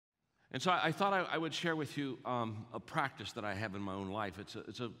And so I thought I would share with you a practice that I have in my own life.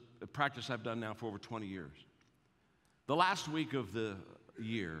 It's a practice I've done now for over 20 years. The last week of the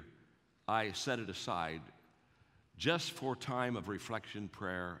year, I set it aside just for time of reflection,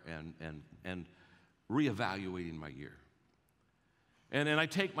 prayer, and reevaluating my year. And I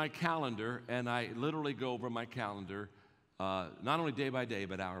take my calendar and I literally go over my calendar, not only day by day,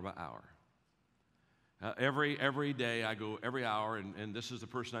 but hour by hour. Every day I go every hour, and this is the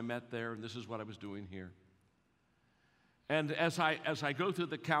person I met there, and this is what I was doing here. And as I go through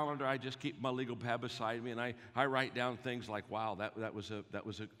the calendar, I just keep my legal pad beside me, and I write down things like, wow, that was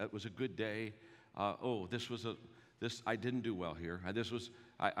a good day. Oh, this I didn't do well here.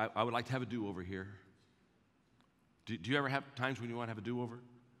 I would like to have a do-over here. Do you ever have times when you want to have a do-over?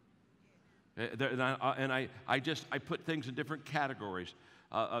 And I put things in different categories.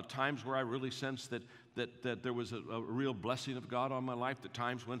 Times where I really sensed that there was a real blessing of God on my life. The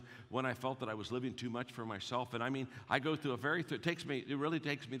times when I felt that I was living too much for myself. And I mean, I go through it really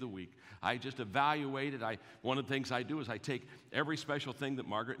takes me the week. I just evaluate it. One of the things I do is I take every special thing that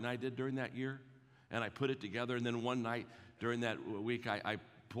Margaret and I did during that year, and I put it together. And then one night during that week, I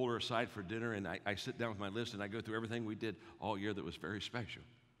pull her aside for dinner, and I sit down with my list, and I go through everything we did all year that was very special.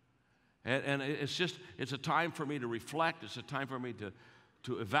 And it's a time for me to reflect. It's a time for me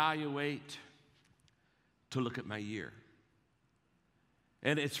to evaluate, to look at my year.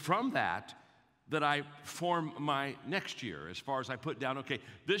 And it's from that I form my next year, as far as I put down, okay,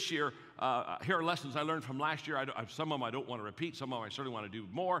 this year, here are lessons I learned from last year. Some of them I don't want to repeat. Some of them I certainly want to do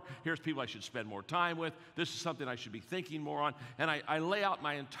more. Here's people I should spend more time with. This is something I should be thinking more on. And I lay out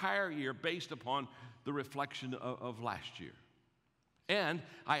my entire year based upon the reflection of last year. And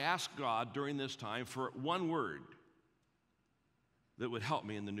I ask God during this time for one word that would help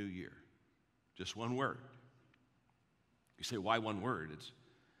me in the new year. Just one word. You say, why one word? It's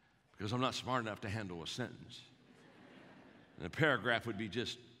because I'm not smart enough to handle a sentence. And a paragraph would be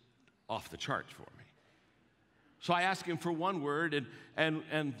just off the charts for me. So I ask him for one word,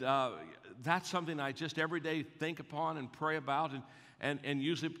 and that's something I just every day think upon and pray about, and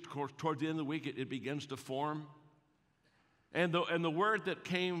usually toward the end of the week it begins to form. And the word that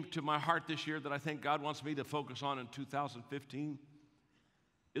came to my heart this year that I think God wants me to focus on in 2015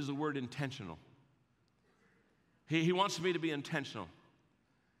 is the word intentional. He wants me to be intentional.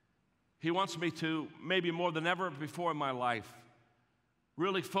 He wants me to, maybe more than ever before in my life,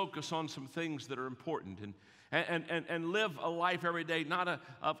 really focus on some things that are important and live a life every day, not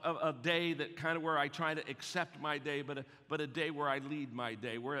a day that kind of where I try to accept my day, but a day where I lead my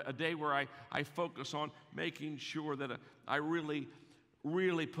day, a day where I focus on making sure that I really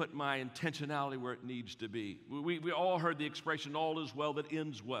put my intentionality where it needs to be. We all heard the expression, all is well that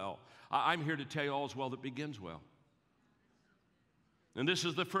ends well. I'm here to tell you all is well that begins well. And this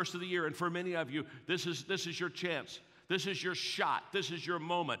is the first of the year, and for many of you, this is your chance. This is your shot. This is your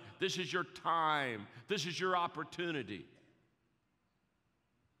moment. This is your time. This is your opportunity.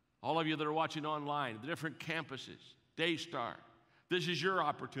 All of you that are watching online, the different campuses, Daystar, this is your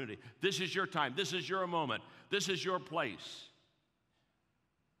opportunity. This is your time. This is your moment. This is your place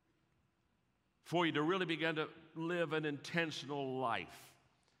for you to really begin to live an intentional life.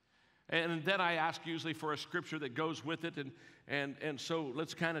 And then I ask usually for a scripture that goes with it, and so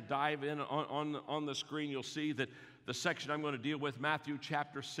let's kind of dive in on the screen. You'll see that the section I'm going to deal with, Matthew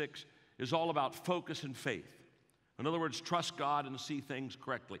chapter 6, is all about focus and faith. In other words, trust God and see things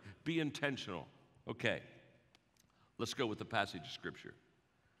correctly. Be intentional. Okay, let's go with the passage of scripture.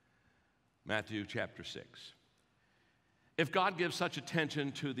 Matthew chapter 6. If God gives such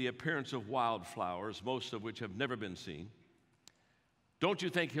attention to the appearance of wildflowers, most of which have never been seen, don't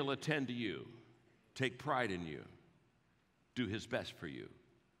you think he'll attend to you, take pride in you, do his best for you?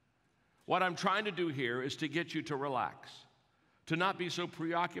 What I'm trying to do here is to get you to relax, to not be so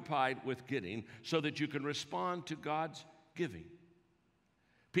preoccupied with getting so that you can respond to God's giving.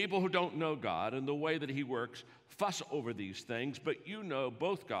 People who don't know God and the way that he works fuss over these things, but you know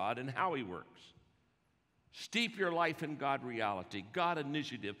both God and how he works. Steep your life in God reality, God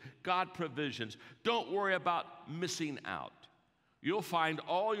initiative, God provisions. Don't worry about missing out. You'll find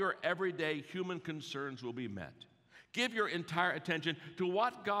all your everyday human concerns will be met. Give your entire attention to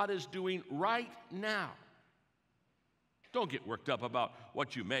what God is doing right now. Don't get worked up about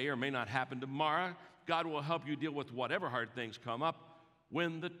what you may or may not happen tomorrow. God will help you deal with whatever hard things come up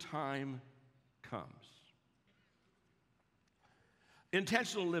when the time comes.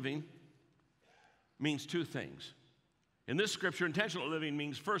 Intentional living means two things. In this scripture, intentional living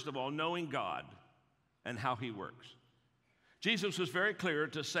means, first of all, knowing God and how he works. Jesus was very clear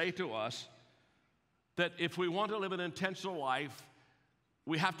to say to us that if we want to live an intentional life,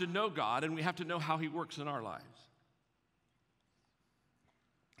 we have to know God, and we have to know how he works in our lives.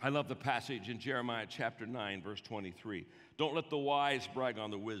 I love the passage in Jeremiah chapter 9, verse 23. Don't let the wise brag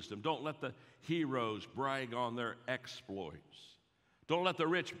on their wisdom. Don't let the heroes brag on their exploits. Don't let the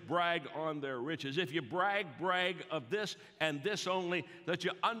rich brag on their riches. If you brag, brag of this and this only, that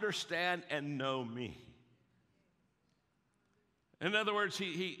you understand and know me. In other words,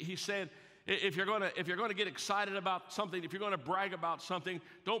 he's saying, if you're going to get excited about something, if you're going to brag about something,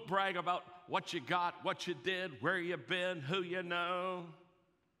 don't brag about what you got, what you did, where you've been, who you know.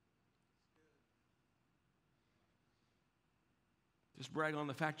 Just brag on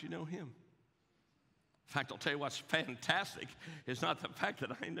the fact you know him. In fact, I'll tell you what's fantastic. It's not the fact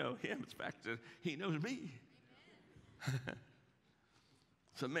that I know him, it's the fact that he knows me.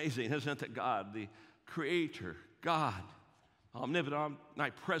 It's amazing, isn't it, that God, the creator, God, omnipotent,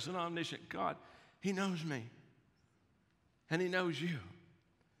 omnipresent, omniscient God, he knows me. And he knows you.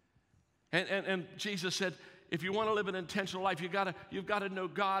 And Jesus said, if you want to live an intentional life, you've got to know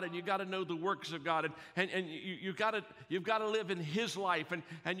God, and you've got to know the works of God, and you've got to live in his life,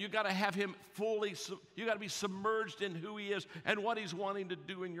 and you've got to have him fully, you've got to be submerged in who he is and what he's wanting to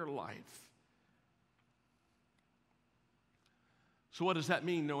do in your life. So what does that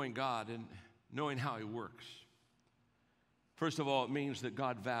mean, knowing God and knowing how he works? First of all, it means that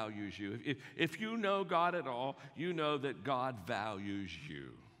God values you. If you know God at all, you know that God values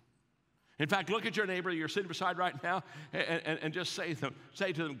you. In fact, look at your neighbor you're sitting beside right now and just say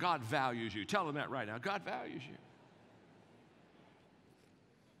to them, God values you. Tell them that right now. God values you.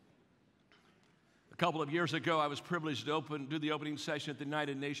 A couple of years ago, I was privileged to do the opening session at the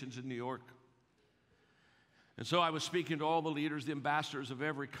United Nations in New York. And so I was speaking to all the leaders, the ambassadors of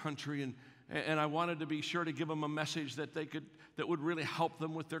every country, and I wanted to be sure to give them a message that would really help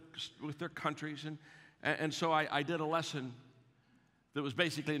them with their countries. And so I did a lesson that was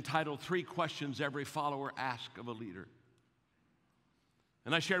basically entitled 3 Questions Every Follower Asks of a Leader.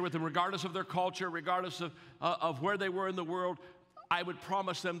 And I shared with them, regardless of their culture, regardless of where they were in the world, I would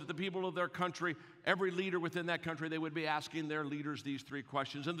promise them that the people of their country, every leader within that country, they would be asking their leaders these 3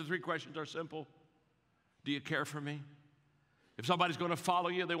 questions. And the 3 questions are simple. Do you care for me? If somebody's going to follow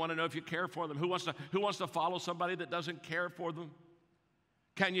you, they want to know if you care for them. Who wants to follow somebody that doesn't care for them?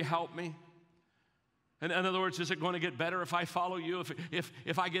 Can you help me? In other words, is it going to get better if I follow you?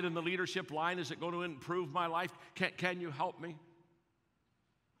 If I get in the leadership line, is it going to improve my life? Can you help me?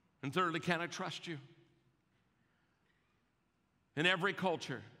 And thirdly, can I trust you? In every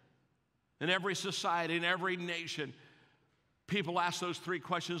culture, in every society, in every nation, people ask those 3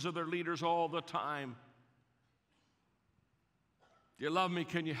 questions of their leaders all the time. Do you love me?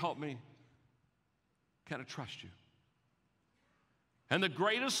 Can you help me? Can I trust you? And the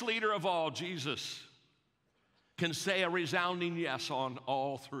greatest leader of all, Jesus, can say a resounding yes on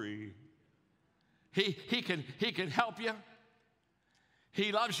all 3. He can help you.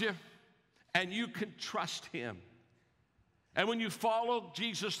 He loves you, and you can trust him. And when you follow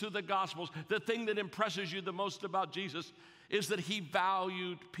Jesus through the Gospels, the thing that impresses you the most about Jesus is that he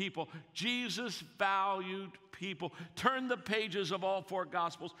valued people. Jesus valued people. Turn the pages of all 4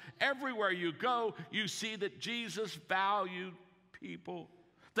 Gospels. Everywhere you go, you see that Jesus valued people.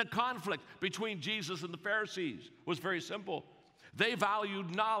 The conflict between Jesus and the Pharisees was very simple. They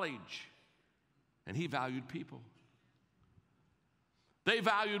valued knowledge, and he valued people. They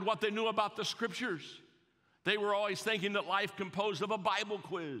valued what they knew about the Scriptures. They were always thinking that life composed of a Bible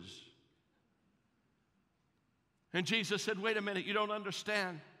quiz. And Jesus said, wait a minute, you don't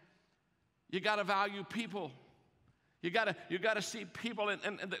understand. You got to value people. You got to see people,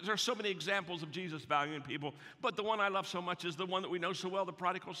 and there are so many examples of Jesus valuing people, but the one I love so much is the one that we know so well, the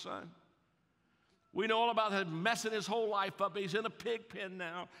prodigal son. We know all about him messing his whole life up. He's in a pig pen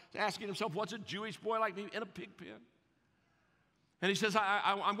now, asking himself, what's a Jewish boy like me in a pig pen? And he says,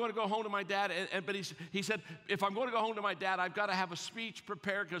 I'm going to go home to my dad, but he said, if I'm going to go home to my dad, I've got to have a speech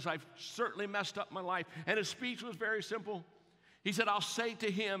prepared because I've certainly messed up my life. And his speech was very simple. He said, I'll say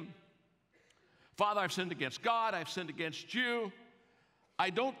to him, Father, I've sinned against God, I've sinned against you. I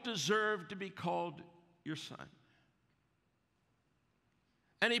don't deserve to be called your son.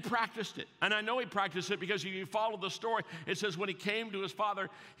 And he practiced it. And I know he practiced it because if you follow the story, it says when he came to his father,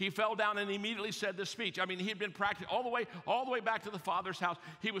 he fell down and immediately said this speech. I mean, he had been practicing all the way back to the father's house.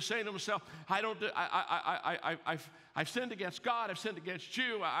 He was saying to himself, I've sinned against God, I've sinned against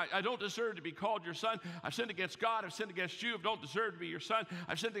you. I don't deserve to be called your son. I've sinned against God, I've sinned against you. I don't deserve to be your son.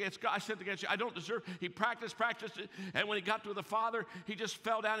 I've sinned against God, I sinned against you. I don't deserve. He practiced it. And when he got to the father, he just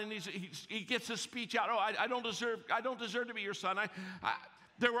fell down and he gets his speech out. Oh, I don't deserve to be your son.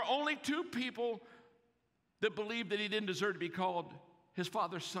 There were only 2 people that believed that he didn't deserve to be called his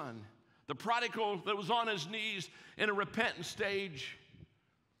father's son, the prodigal that was on his knees in a repentant stage,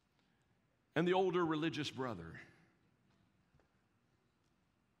 and the older religious brother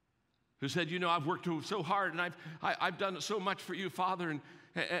who said, you know, I've worked so hard and I've done so much for you, Father,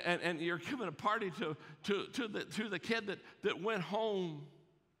 and you're giving a party to the kid that went home.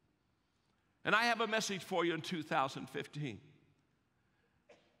 And I have a message for you in 2015.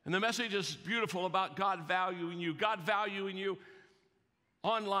 And the message is beautiful about God valuing you. God valuing you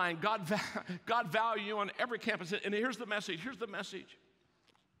online. God value you on every campus. And here's the message. Here's the message.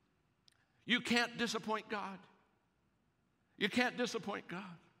 You can't disappoint God. You can't disappoint God.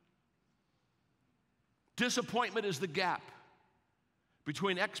 Disappointment is the gap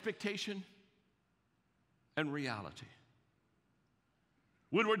between expectation and reality.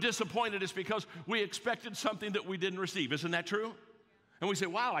 When we're disappointed, it's because we expected something that we didn't receive. Isn't that true? And we say,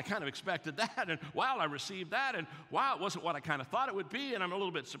 wow, I kind of expected that, and wow, I received that, and wow, it wasn't what I kind of thought it would be, and I'm a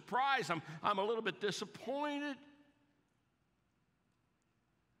little bit surprised. I'm a little bit disappointed.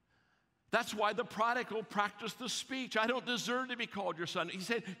 That's why the prodigal practiced the speech. I don't deserve to be called your son. He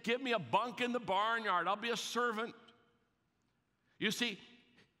said, give me a bunk in the barnyard. I'll be a servant. You see,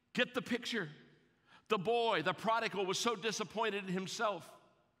 get the picture. The boy, the prodigal, was so disappointed in himself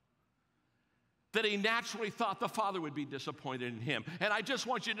that he naturally thought the father would be disappointed in him. And I just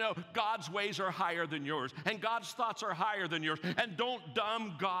want you to know, God's ways are higher than yours, and God's thoughts are higher than yours. And don't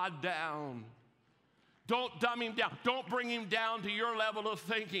dumb God down. Don't dumb him down. Don't bring him down to your level of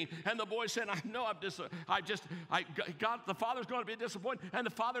thinking. And the boy said, I know God, the father's going to be disappointed, and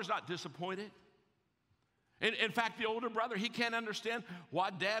the father's not disappointed. In fact, the older brother, he can't understand why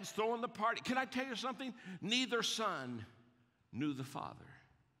dad's throwing the party. Can I tell you something? Neither son knew the father.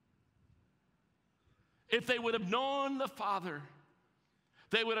 If they would have known the father,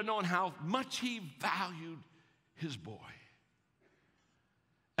 they would have known how much he valued his boy.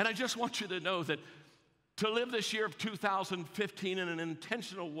 And I just want you to know that to live this year of 2015 in an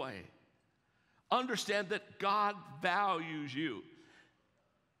intentional way, understand that God values you.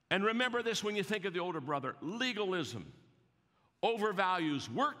 And remember this when you think of the older brother. Legalism overvalues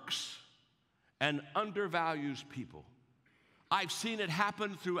works and undervalues people. I've seen it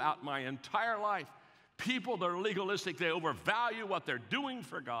happen throughout my entire life. People that are legalistic, they overvalue what they're doing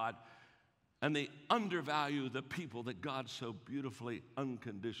for God, and they undervalue the people that God so beautifully,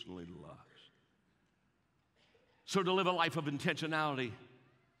 unconditionally loves. So to live a life of intentionality,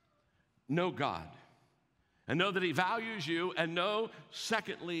 know God, and know that he values you, and know,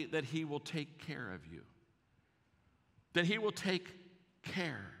 secondly, that he will take care of you. That he will take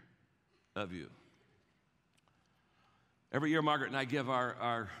care of you. Every year, Margaret and I give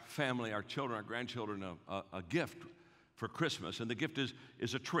our family, our children, our grandchildren a gift for Christmas, and the gift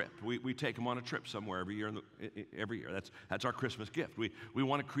is a trip. We take them on a trip somewhere every year. Every year, that's our Christmas gift. We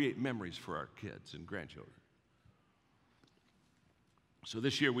want to create memories for our kids and grandchildren. So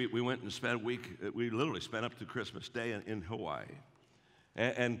this year we went and spent a week. We literally spent up to Christmas Day in Hawaii,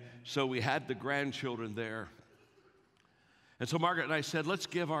 and so we had the grandchildren there. And so Margaret and I said, let's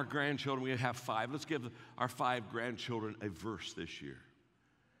give our grandchildren, we have 5, let's give our 5 grandchildren a verse this year.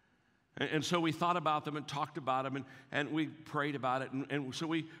 And so we thought about them and talked about them, and we prayed about it. And so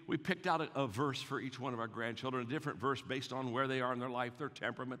we picked out a verse for each one of our grandchildren, a different verse based on where they are in their life, their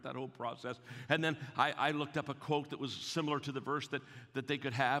temperament, that whole process. And then I looked up a quote that was similar to the verse that they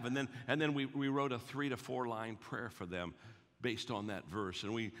could have, and then we wrote a 3 to 4 line prayer for them based on that verse.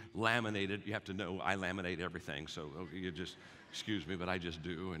 And we laminated. You have to know I laminate everything, so you just excuse me, but I just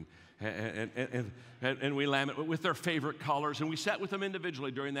do. And we laminate with their favorite colors. And we sat with them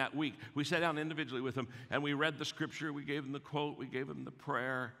individually during that week. We sat down individually with them, and we read the scripture. We gave them the quote. We gave them the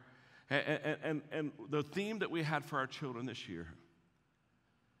prayer. And the theme that we had for our children this year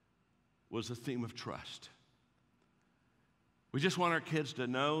was the theme of trust. We just want our kids to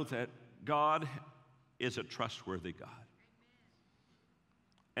know that God is a trustworthy God.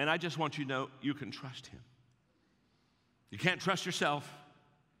 And I just want you to know you can trust him. You can't trust yourself.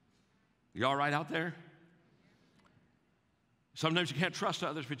 You all right out there? Sometimes you can't trust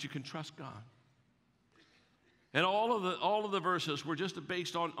others, but you can trust God. And all of the verses were just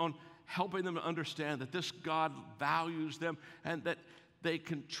based on helping them to understand that this God values them and that they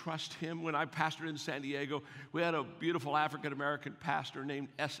can trust him. When I pastored in San Diego, we had a beautiful African-American pastor named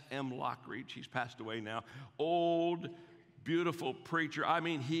S.M. Lockreach. He's passed away now. Old, beautiful preacher. I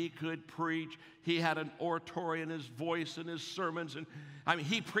mean, he could preach. He had an oratory in his voice and his sermons. And I mean,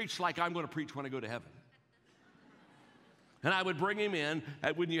 he preached like I'm going to preach when I go to heaven. And I would bring him in,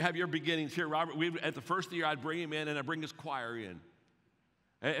 when you have your beginnings here, Robert, at the first of the year, I'd bring him in, and I'd bring his choir in.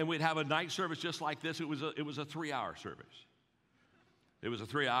 And we'd have a night service just like this. It was a 3-hour service. It was a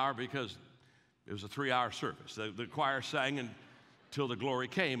 3-hour because it was a 3-hour service. The choir sang until the glory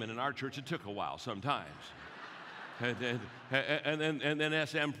came, and in our church it took a while sometimes. and then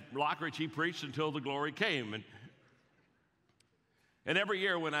S.M. Lockridge, he preached until the glory came. And every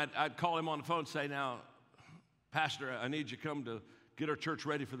year when I'd call him on the phone and say, now, Pastor, I need you to come to get our church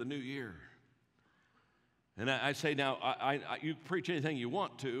ready for the new year. And I say, now, you preach anything you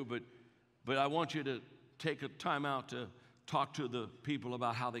want to, but I want you to take a time out to talk to the people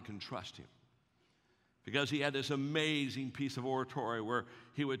about how they can trust him. Because he had this amazing piece of oratory where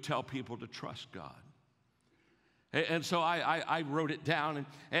he would tell people to trust God. And so I wrote it down,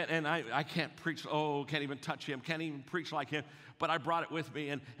 and I can't preach, can't even touch him, can't even preach like him, but I brought it with me,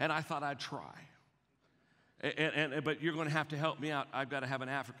 and I thought I'd try. But you're going to have to help me out. I've got to have an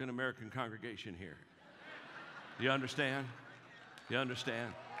African-American congregation here. You understand? You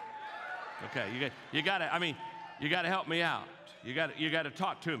understand? Okay, you got to help me out. You got to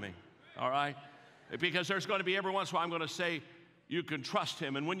talk to me, all right? Because there's going to be every once in a while I'm going to say, you can trust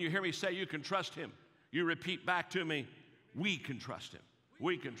him. And when you hear me say you can trust him, you repeat back to me, we can trust him.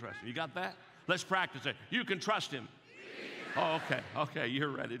 We can trust him. You got that? Let's practice it. You can trust him. Oh, okay, you're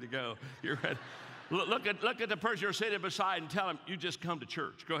ready to go. You're ready. Look at the person you're sitting beside and tell him, you just come to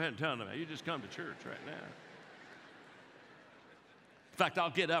church. Go ahead and tell them that. You just come to church right now. In fact, I'll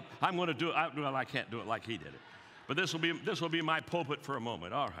get up. I'm going to do it. Well, I can't do it like he did it. But this will be my pulpit for a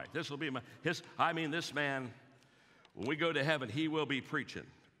moment. All right. This will be this man, when we go to heaven, he will be preaching.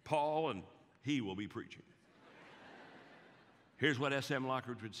 Paul, and he will be preaching. Here's what S.M.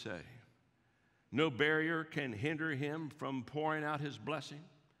 Lockridge would say. No barrier can hinder him from pouring out his blessing.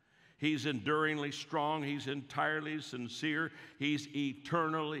 He's enduringly strong. He's entirely sincere. He's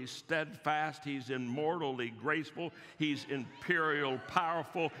eternally steadfast. He's immortally graceful. He's imperial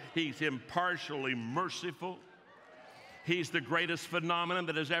powerful. He's impartially merciful. He's the greatest phenomenon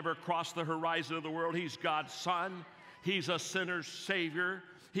that has ever crossed the horizon of the world. He's God's Son. He's a sinner's Savior.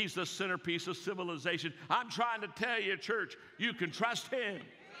 He's the centerpiece of civilization. I'm trying to tell you, church, you can trust him.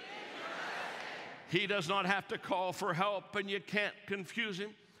 He does not have to call for help, and you can't confuse him.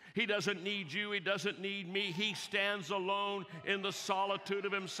 He doesn't need you. He doesn't need me. He stands alone in the solitude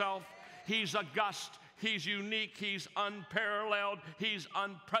of himself. He's august. He's unique. He's unparalleled. He's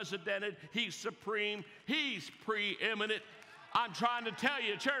unprecedented. He's supreme. He's preeminent. I'm trying to tell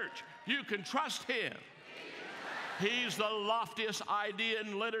you, church, you can trust him. He's the loftiest idea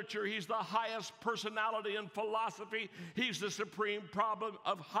in literature. He's the highest personality in philosophy. He's the supreme problem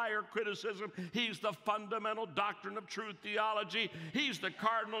of higher criticism. He's the fundamental doctrine of true theology. He's the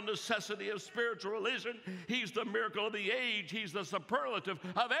cardinal necessity of spiritual religion. He's the miracle of the age. He's the superlative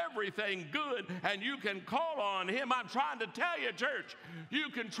of everything good, and you can call on him. I'm trying to tell you, church, you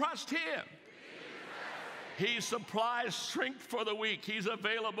can trust him. He supplies strength for the weak. He's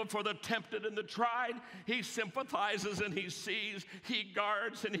available for the tempted and the tried. He sympathizes and he sees. He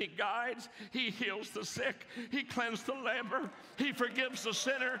guards and he guides. He heals the sick. He cleanses the leper. He forgives the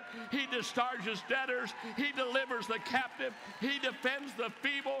sinner. He discharges debtors. He delivers the captive. He defends the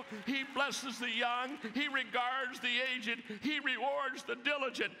feeble. He blesses the young. He regards the aged. He rewards the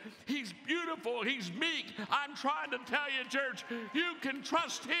diligent. He's beautiful. He's meek. I'm trying to tell you, church, you can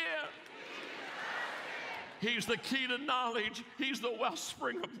trust him. He's the key to knowledge. He's the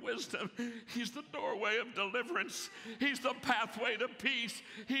wellspring of wisdom. He's the doorway of deliverance. He's the pathway to peace.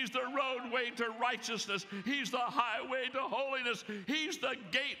 He's the roadway to righteousness. He's the highway to holiness. He's the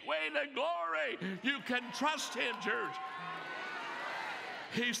gateway to glory. You can trust him, church.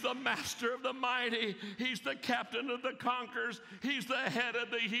 He's the master of the mighty. He's the captain of the conquerors. He's the head of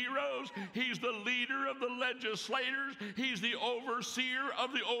the heroes. He's the leader of the legislators. He's the overseer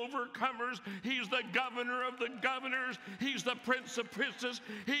of the overcomers. He's the governor of the governors. He's the prince of princes.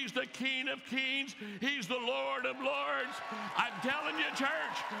 He's the king of kings. He's the Lord of lords. I'm telling you,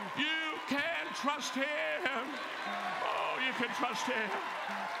 church, you can trust him. Oh, you can trust him.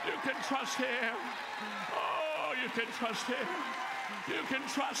 You can trust him. Oh, you can trust him. You can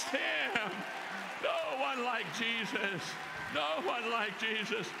trust him. No one like Jesus. No one like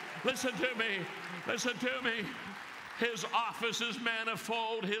Jesus. Listen to me. Listen to me. His office is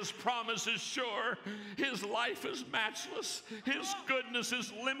manifold. His promise is sure. His life is matchless. His goodness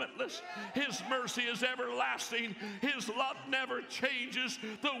is limitless. His mercy is everlasting. His love never changes.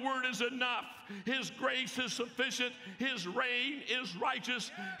 The word is enough. His grace is sufficient. His reign is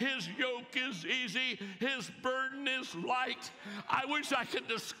righteous. His yoke is easy. His burden is light. I wish I could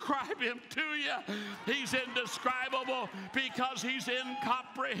describe him to you. He's indescribable because he's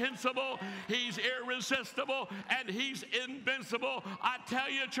incomprehensible. He's irresistible, and he's invincible. I tell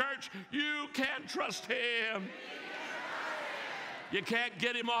you, church, you can trust him. You can't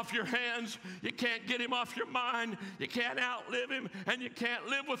get him off your hands. You can't get him off your mind. You can't outlive him, and you can't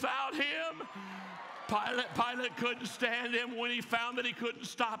live without him. Pilate couldn't stand him when he found that he couldn't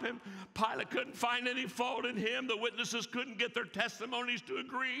stop him. Pilate couldn't find any fault in him. The witnesses couldn't get their testimonies to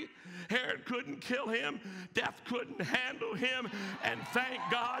agree. Herod couldn't kill him. Death couldn't handle him. And thank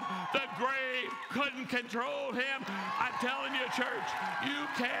God, the grave couldn't control him. I'm telling you, church, you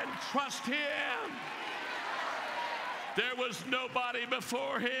can trust him. There was nobody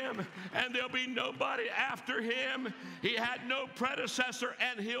before him, and there'll be nobody after him. He had no predecessor,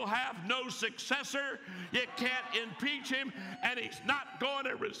 and he'll have no successor. You can't impeach him, and he's not going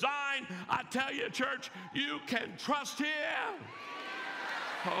to resign. I tell you, church, you can trust him.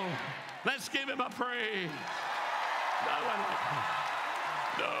 Oh, let's give him a praise. No one like that.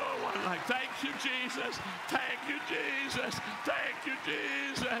 No one like, thank you, Jesus. Thank you, Jesus. Thank you,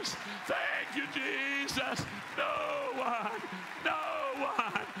 Jesus. Thank you, Jesus. No one.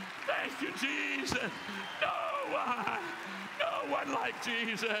 Thank you, Jesus. No one like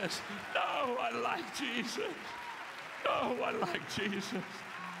Jesus. No one like Jesus. No one like Jesus.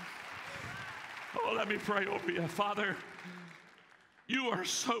 Oh, let me pray over you. Father, you are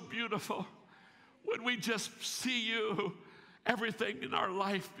so beautiful. When we just see you, everything in our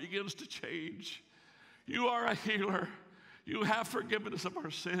life begins to change. You are a healer. You have forgiven us of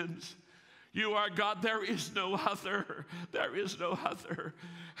our sins. You are God. There is no other. There is no other.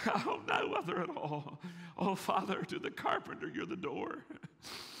 Oh, no other at all. Oh, Father, to the carpenter, you're the door.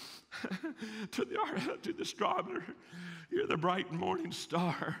 To the astronomer, you're the bright morning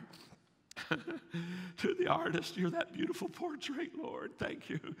star. To the artist, you're that beautiful portrait, Lord. Thank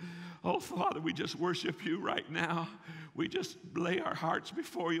you. Oh, Father, we just worship you right now. We just lay our hearts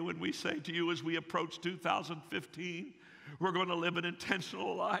before you, and we say to you as we approach 2015, we're going to live an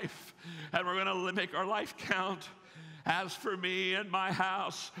intentional life, and we're going to make our life count. As for me and my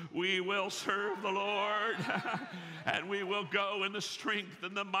house, we will serve the Lord, and we will go in the strength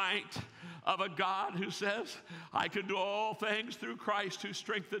and the might of a God who says, I can do all things through Christ who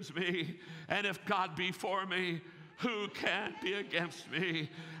strengthens me. And if God be for me, who can be against me?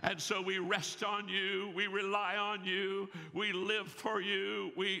 And so we rest on you. We rely on you. We live for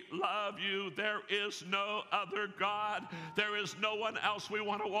you. We love you. There is no other God. There is no one else we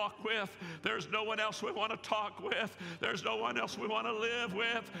want to walk with. There's no one else we want to talk with. There's no one else we want to live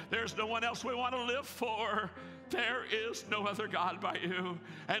with. There's no one else we want to live for. There is no other God by you.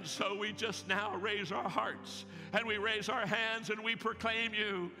 And so we just now raise our hearts and we raise our hands and we proclaim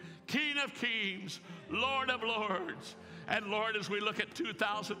you King of Kings, Lord of Lords. And Lord, as we look at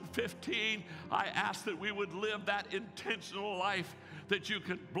 2015, I ask that we would live that intentional life that you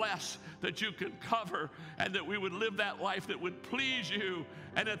can bless, that you can cover, and that we would live that life that would please you.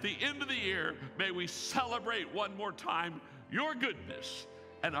 And at the end of the year, may we celebrate one more time your goodness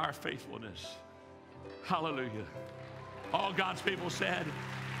and our faithfulness. Hallelujah. All God's people said,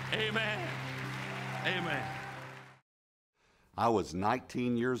 amen. Amen. I was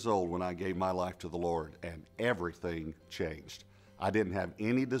 19 years old when I gave my life to the Lord, and everything changed. I didn't have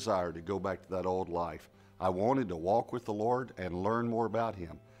any desire to go back to that old life. I wanted to walk with the Lord and learn more about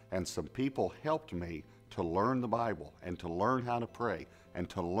Him. And some people helped me to learn the Bible and to learn how to pray and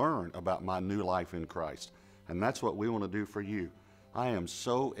to learn about my new life in Christ. And that's what we want to do for you. I am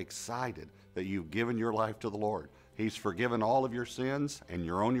so excited that you've given your life to the Lord. He's forgiven all of your sins and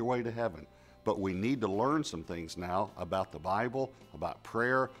you're on your way to heaven. But we need to learn some things now about the Bible, about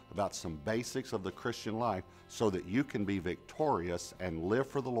prayer, about some basics of the Christian life so that you can be victorious and live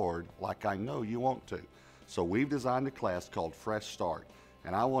for the Lord like I know you want to. So we've designed a class called Fresh Start,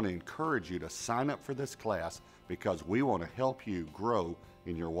 and I want to encourage you to sign up for this class because we want to help you grow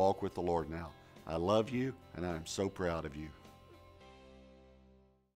in your walk with the Lord now. I love you, and I am so proud of you.